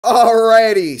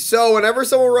Alrighty, so whenever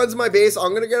someone runs my base,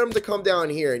 I'm gonna get them to come down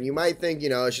here, and you might think, you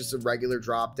know, it's just a regular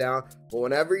drop down, but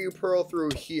whenever you pearl through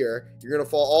here, you're gonna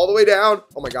fall all the way down.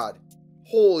 Oh my god,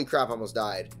 holy crap, I almost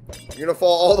died. You're gonna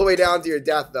fall all the way down to your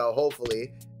death though,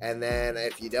 hopefully, and then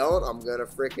if you don't, I'm gonna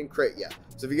freaking crit you.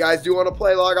 So if you guys do want to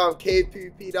play, log on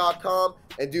cavepvp.com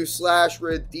and do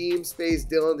 /redeem space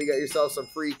Dylan to get yourself some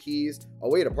free keys. Oh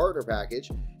wait, a partner package.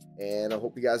 And I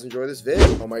hope you guys enjoy this vid.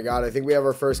 Oh my god, I think we have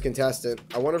our first contestant.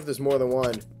 I wonder if there's more than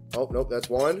one. Oh, nope, that's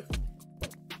one.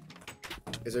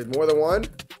 Is there more than one?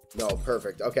 No,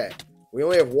 perfect. Okay. We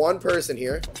only have one person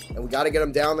here, and we got to get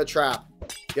him down the trap.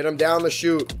 Get him down the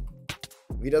chute.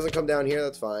 If he doesn't come down here,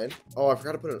 that's fine. Oh, I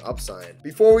forgot to put an up sign.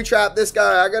 Before we trap this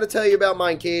guy, I got to tell you about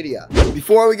Minecadia.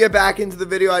 Before we get back into the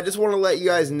video, I just want to let you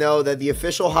guys know that the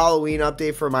official Halloween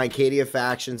update for Minecadia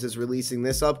Factions is releasing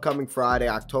this upcoming Friday,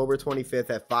 October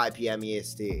 25th at 5 p.m.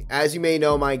 EST. As you may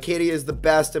know, Minecadia is the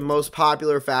best and most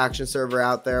popular faction server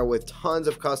out there with tons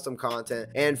of custom content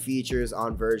and features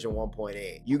on version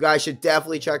 1.8. You guys should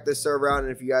definitely check this server out,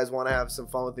 and if you guys want to have some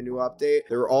fun with the new update,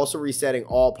 they're also resetting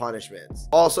all punishments.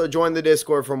 Also, join the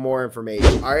Discord for more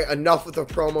information. All right, enough with the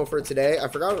promo for today. I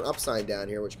forgot an up sign down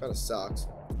here, which kind of sucks.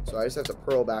 So I just have to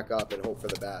pearl back up and hope for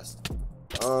the best.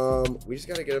 We just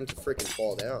got to get him to freaking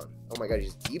fall down. Oh my god, he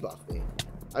just debuffed me.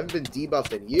 I haven't been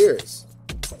debuffed in years.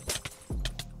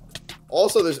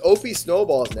 Also, there's OP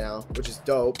snowballs now, which is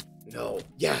dope. No.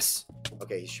 Yes.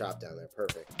 Okay, he's trapped down there.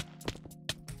 Perfect.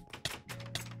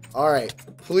 All right.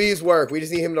 Please work. We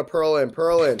just need him to pearl in.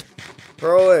 Pearl in.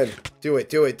 Pearl in. Do it,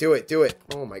 do it, do it, do it.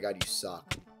 Oh my god, you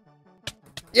suck.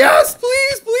 Yes,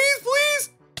 please, please, please.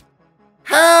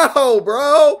 How,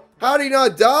 bro? How did he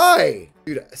not die?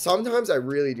 Dude, sometimes I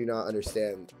really do not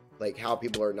understand, like, how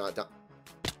people are not dying.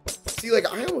 See,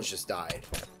 like, I almost just died.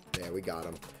 Yeah, we got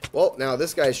him. Well, now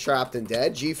this guy's trapped and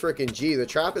dead. G freaking G. The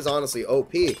trap is honestly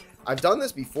OP. I've done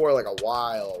this before, like, a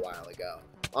while ago.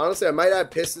 Honestly, I might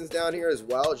add pistons down here as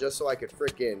well, just so I could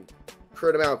freaking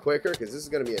crit him out quicker, because this is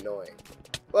going to be annoying.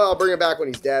 Well, I'll bring him back when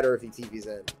he's dead or if he TP's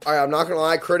in. All right, I'm not going to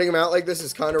lie. Critting him out like this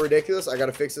is kind of ridiculous. I got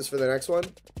to fix this for the next one.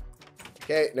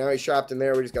 Okay, now he's trapped in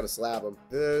there. We just got to slab him.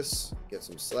 This. Get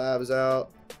some slabs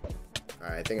out. All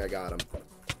right, I think I got him.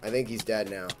 I think he's dead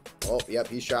now. Oh, yep,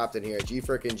 he's trapped in here. G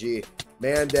frickin' G.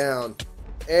 Man down.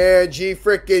 And G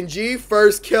frickin' G.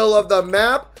 First kill of the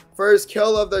map. First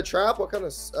kill of the trap. What kind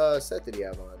of set did he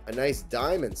have on? A nice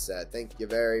diamond set. Thank you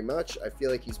very much. I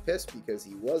feel like he's pissed because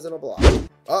he wasn't a block.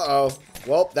 Uh-oh.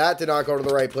 Well, that did not go to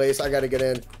the right place. I got to get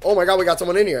in. Oh my god, we got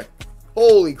someone in here.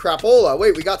 Holy crapola.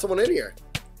 Wait, we got someone in here.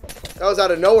 That was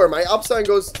out of nowhere. My up sign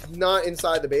goes not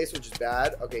inside the base, which is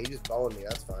bad. Okay, he just boned me.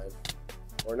 That's fine.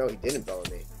 Or no, he didn't bone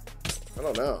me. I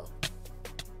don't know.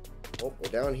 Oh, we're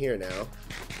down here now.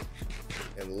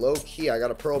 And low key, I got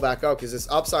to pearl back up because this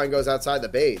up sign goes outside the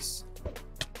base.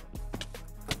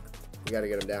 We got to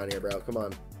get him down here, bro. Come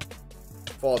on.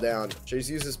 Fall down. Should I just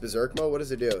use this berserk mode? What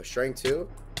does it do? Strength 2?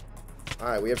 All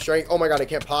right, we have strength. Oh my god, I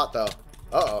can't pot though.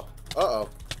 Uh-oh. Uh-oh.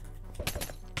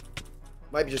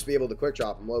 Might just be able to quick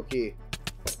drop him low key.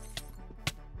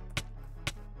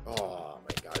 Oh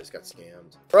my god, I just got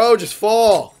scammed. Bro, just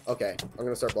fall. Okay, I'm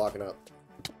gonna start blocking up.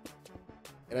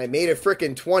 And I made it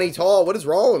freaking 20 tall. What is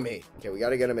wrong with me? Okay, we got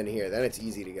to get him in here. Then it's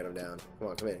easy to get him down. Come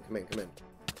on, come in, come in, come in.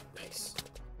 Nice.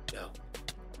 No.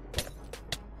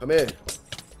 Come in.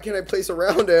 Can I place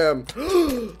around him?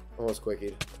 Almost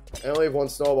quickied. I only have one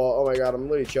snowball. Oh my god, I'm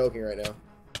literally choking right now.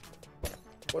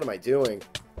 What am I doing?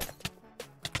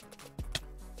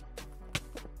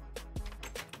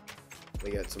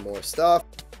 We got some more stuff.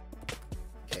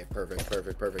 Okay, perfect,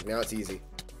 perfect, perfect. Now it's easy.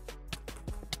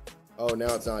 Oh,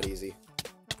 now it's not easy.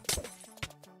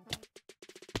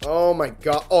 Oh my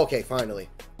god. Okay, finally.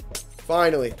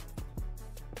 Finally.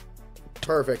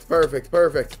 Perfect, perfect,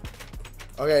 perfect.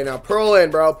 Okay, now pearl in,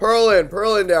 bro. Pearl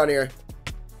in down here.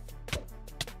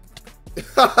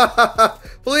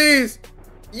 Please.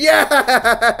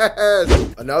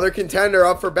 Yes. Another contender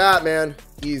up for bat, man.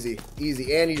 Easy,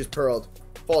 easy. And he just pearled.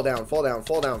 Fall down, fall down,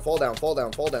 fall down, fall down, fall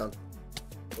down, fall down.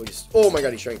 Oh my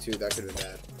god, he strength 2. That could have been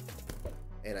bad.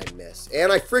 And I miss.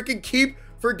 And I freaking keep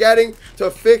forgetting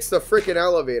to fix the freaking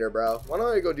elevator, bro. Why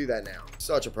don't I go do that now?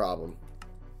 Such a problem.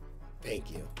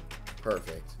 Thank you.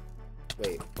 Perfect.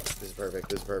 Wait, this is perfect.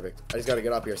 This is perfect. I just gotta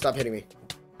get up here. Stop hitting me.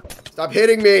 Stop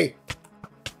hitting me.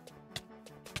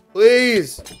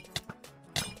 Please.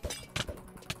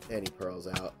 And he pearls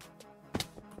out.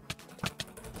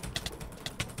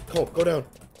 Oh, go down.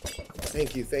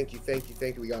 Thank you, thank you, thank you,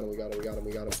 thank you. We got him, we got him, we got him,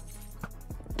 we got him.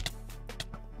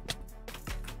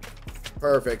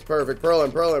 Perfect, perfect. Pearl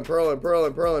in, pearl in, pearl in, pearl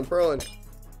in, pearl in, pearl in.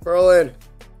 Pearl in.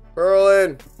 Pearl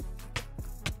in.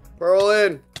 Pearl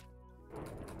in.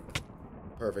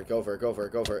 Perfect. Go for it. Go for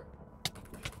it. Go for it.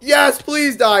 Yes,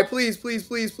 please die. Please, please,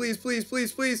 please, please, please,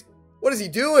 please, please. What is he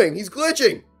doing? He's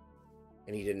glitching.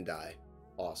 And he didn't die.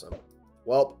 Awesome.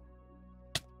 Well.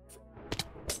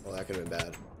 Oh, that could have been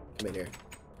bad. Come in here.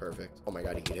 Perfect. Oh my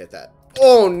god, he could hit that.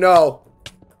 Oh no.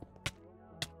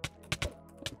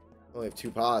 Only have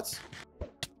 2 pots.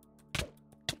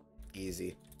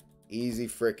 Easy. Easy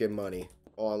freaking money.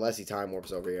 Oh, unless he time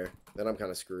warps over here. Then I'm kind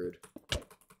of screwed.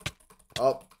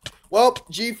 Oh. Well,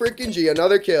 G freaking G.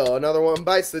 Another kill. Another one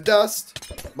bites the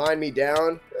dust. Mind me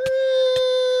down.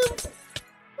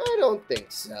 I don't think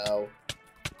so.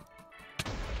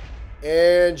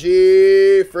 And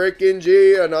G freaking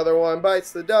G. Another one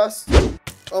bites the dust.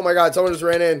 Oh my god, someone just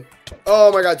ran in.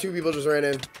 Oh my god, 2 people just ran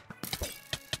in.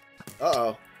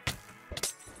 Uh-oh.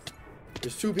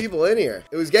 There's 2 people in here.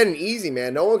 It was getting easy,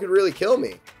 man. No one could really kill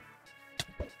me.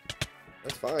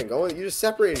 That's fine. Go in. You just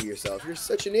separated yourself. You're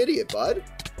such an idiot, bud.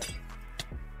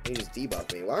 He just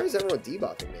debuffed me. Why is everyone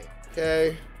debuffing me?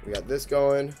 Okay. We got this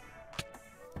going.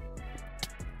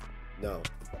 No.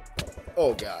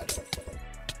 Oh, God.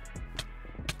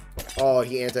 Oh,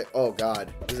 he anti... Oh,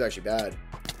 God. This is actually bad.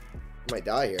 I might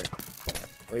die here.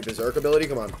 Wait, berserk ability?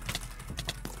 Come on.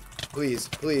 Please,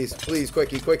 please, please.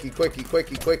 Quickie, quickie, quickie,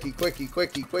 quickie, quickie, quickie,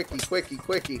 quickie, quickie, quickie,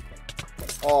 quickie.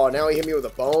 Oh, now he hit me with a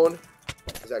bone.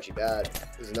 This is actually bad.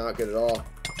 This is not good at all.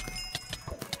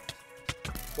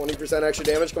 20% extra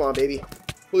damage. Come on, baby.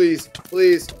 Please,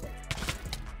 please.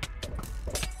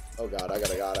 Oh, God. I got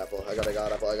a god apple. I got a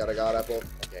god apple. I got a god apple.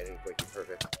 Okay, I didn't quickie.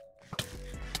 Perfect.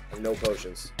 And no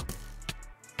potions.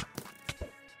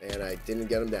 And I didn't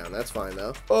get him down. That's fine,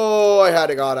 though. Oh, I had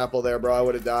a god apple there, bro. I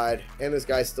would have died. And this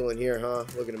guy's still in here, huh?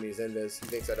 Look at him. He's invis. He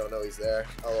thinks I don't know he's there.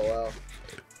 LOL.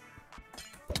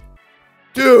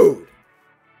 Dude!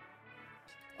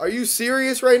 Are you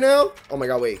serious right now? Oh, my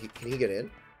God. Wait. Can he get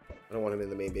in? I don't want him in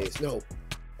the main base. No.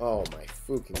 Oh, my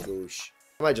fucking goosh.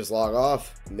 I might just log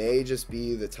off. May just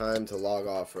be the time to log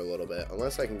off for a little bit.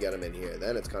 Unless I can get him in here.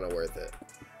 Then it's kind of worth it.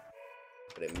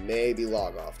 But it may be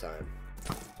log off time.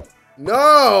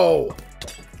 No!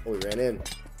 Oh, he ran in.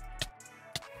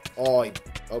 Oh,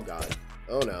 oh, God.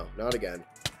 Oh, no. Not again.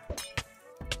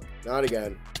 Not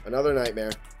again. Another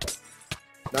nightmare.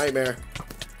 Nightmare.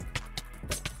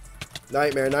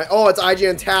 Nightmare. Oh, it's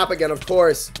IGN tap again, of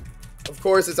course. Of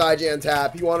course it's IGN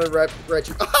tap. He wanted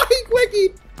retro. Oh, he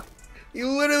quickied. He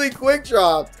literally quick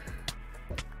dropped.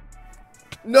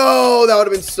 No, that would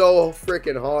have been so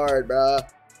freaking hard, bruh.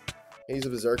 Can you use a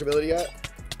berserk ability yet?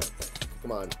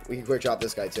 Come on. We can quick drop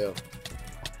this guy, too.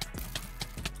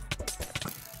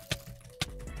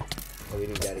 Oh, we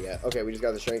didn't get it yet. Okay, we just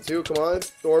got the strength, too. Come on.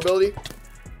 Thor ability.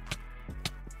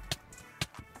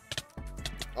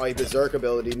 Oh, he berserk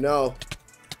ability. No.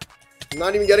 I'm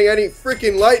not even getting any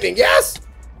freaking lightning. Yes!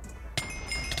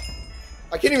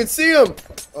 I can't even see him.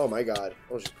 Oh, my God.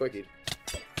 I was just quickied.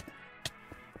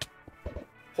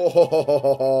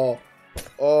 Oh,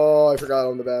 I forgot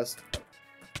I'm the best.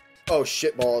 Oh,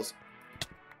 shit balls.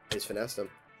 I just finessed him.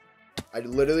 I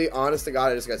literally, honest to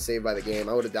God, I just got saved by the game.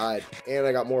 I would have died. And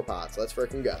I got more pots. Let's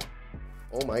freaking go.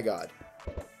 Oh, my God.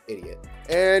 Idiot.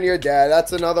 And you're dead.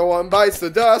 That's another one. Bites the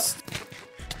dust.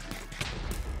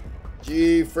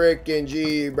 G freaking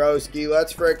G, broski.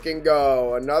 Let's freaking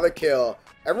go. Another kill.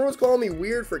 Everyone's calling me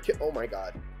weird for oh my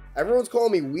God. Everyone's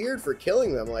calling me weird for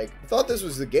killing them. Like, I thought this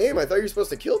was the game. I thought you were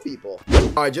supposed to kill people.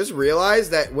 I just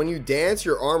realized that when you dance,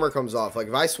 your armor comes off. Like,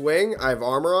 if I swing, I have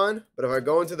armor on. But if I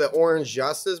go into the orange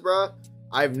justice, bruh,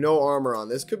 I have no armor on.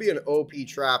 This could be an OP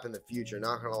trap in the future,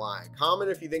 not gonna lie.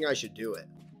 Comment if you think I should do it.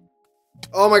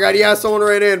 Oh my God, yeah, someone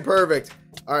ran in. Perfect.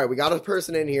 All right, we got a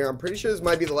person in here. I'm pretty sure this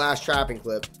might be the last trapping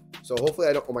clip. So hopefully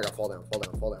I don't... Oh my God, fall down, fall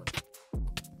down, fall down.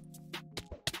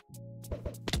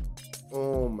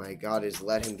 Oh my God, just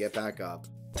let him get back up.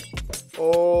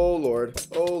 Oh Lord,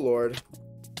 oh Lord.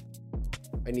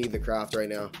 I need the craft right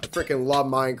now. I freaking love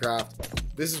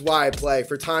Minecraft. This is why I play,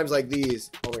 for times like these.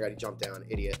 Oh my God, he jumped down,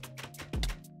 idiot.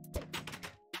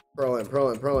 Perlin,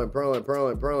 Perlin, Perlin, Perlin,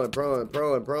 Perlin, Perlin, Perlin,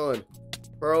 Perlin, Perlin,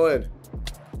 Perlin.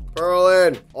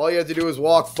 Perlin. All you have to do is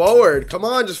walk forward. Come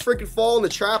on, just freaking fall in the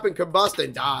trap and combust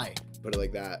and die. Put it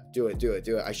like that. Do it, do it,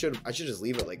 do it. I should just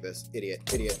leave it like this.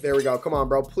 Idiot, idiot. There we go. Come on,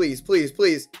 bro. Please, please,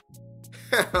 please.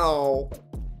 Ow.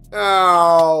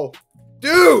 Ow.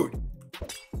 Dude.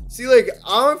 See, like,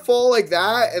 I don't fall like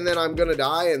that, and then I'm gonna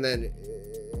die, and then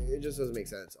it just doesn't make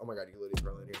sense. Oh my God, you literally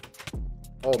Perlin here.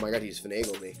 Oh my God, he just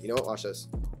finagled me. You know what? Watch this.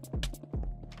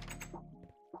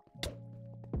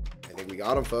 I think we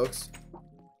got him, folks.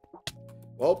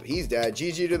 Well, he's dead.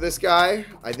 GG to this guy.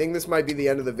 I think this might be the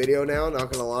end of the video now,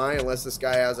 not gonna lie, unless this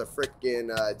guy has a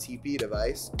freaking TP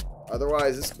device.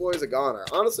 Otherwise, this boy's a goner.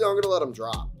 Honestly, I'm going to let him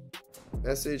drop.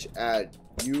 Message add.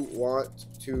 You want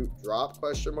to drop?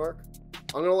 Question mark.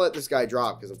 I'm going to let this guy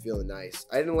drop because I'm feeling nice.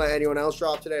 I didn't let anyone else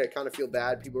drop today. I kind of feel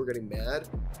bad. People are getting mad.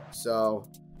 So,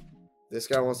 this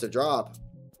guy wants to drop.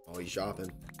 Oh, he's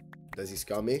dropping. Does he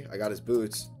scum me? I got his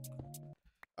boots.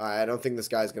 I don't think this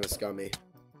guy's going to scum me.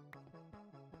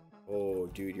 Oh,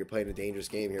 dude, you're playing a dangerous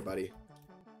game here, buddy.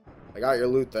 I got your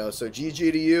loot, though. So,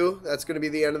 GG to you. That's going to be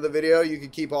the end of the video. You can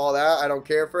keep all that. I don't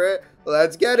care for it.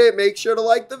 Let's get it. Make sure to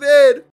like the vid.